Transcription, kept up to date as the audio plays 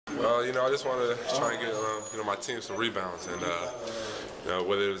I just want to try and get my team some rebounds, and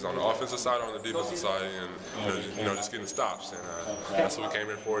whether it was on the offensive side or on the defensive side, and just getting stops. And that's what we came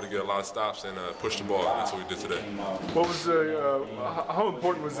here for, to get a lot of stops and push the ball. And that's what we did today. What was how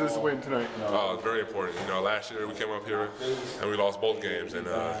important was this win tonight? Very important. Last year we came up here and we lost both games, and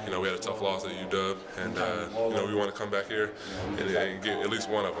we had a tough loss at UW, and we want to come back here and get at least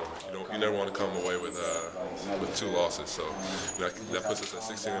one of them. You never want to come away with 2 losses. So that puts us at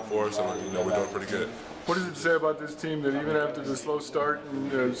 16-4. So we're doing pretty good. What does it say about this team that even after the slow start and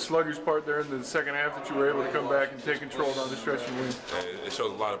the sluggish part there in the second half, that you were able to come back and take control down the stretch and win? It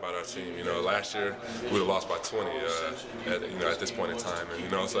shows a lot about our team. Last year we would have lost by 20 at this point in time,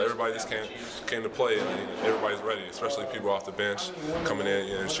 and so everybody just came to play, and everybody's ready, especially people off the bench coming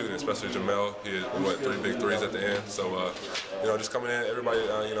in and shooting, especially Jamel. He had 3 big threes at the end. So just coming in, everybody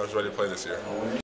is ready to play this year.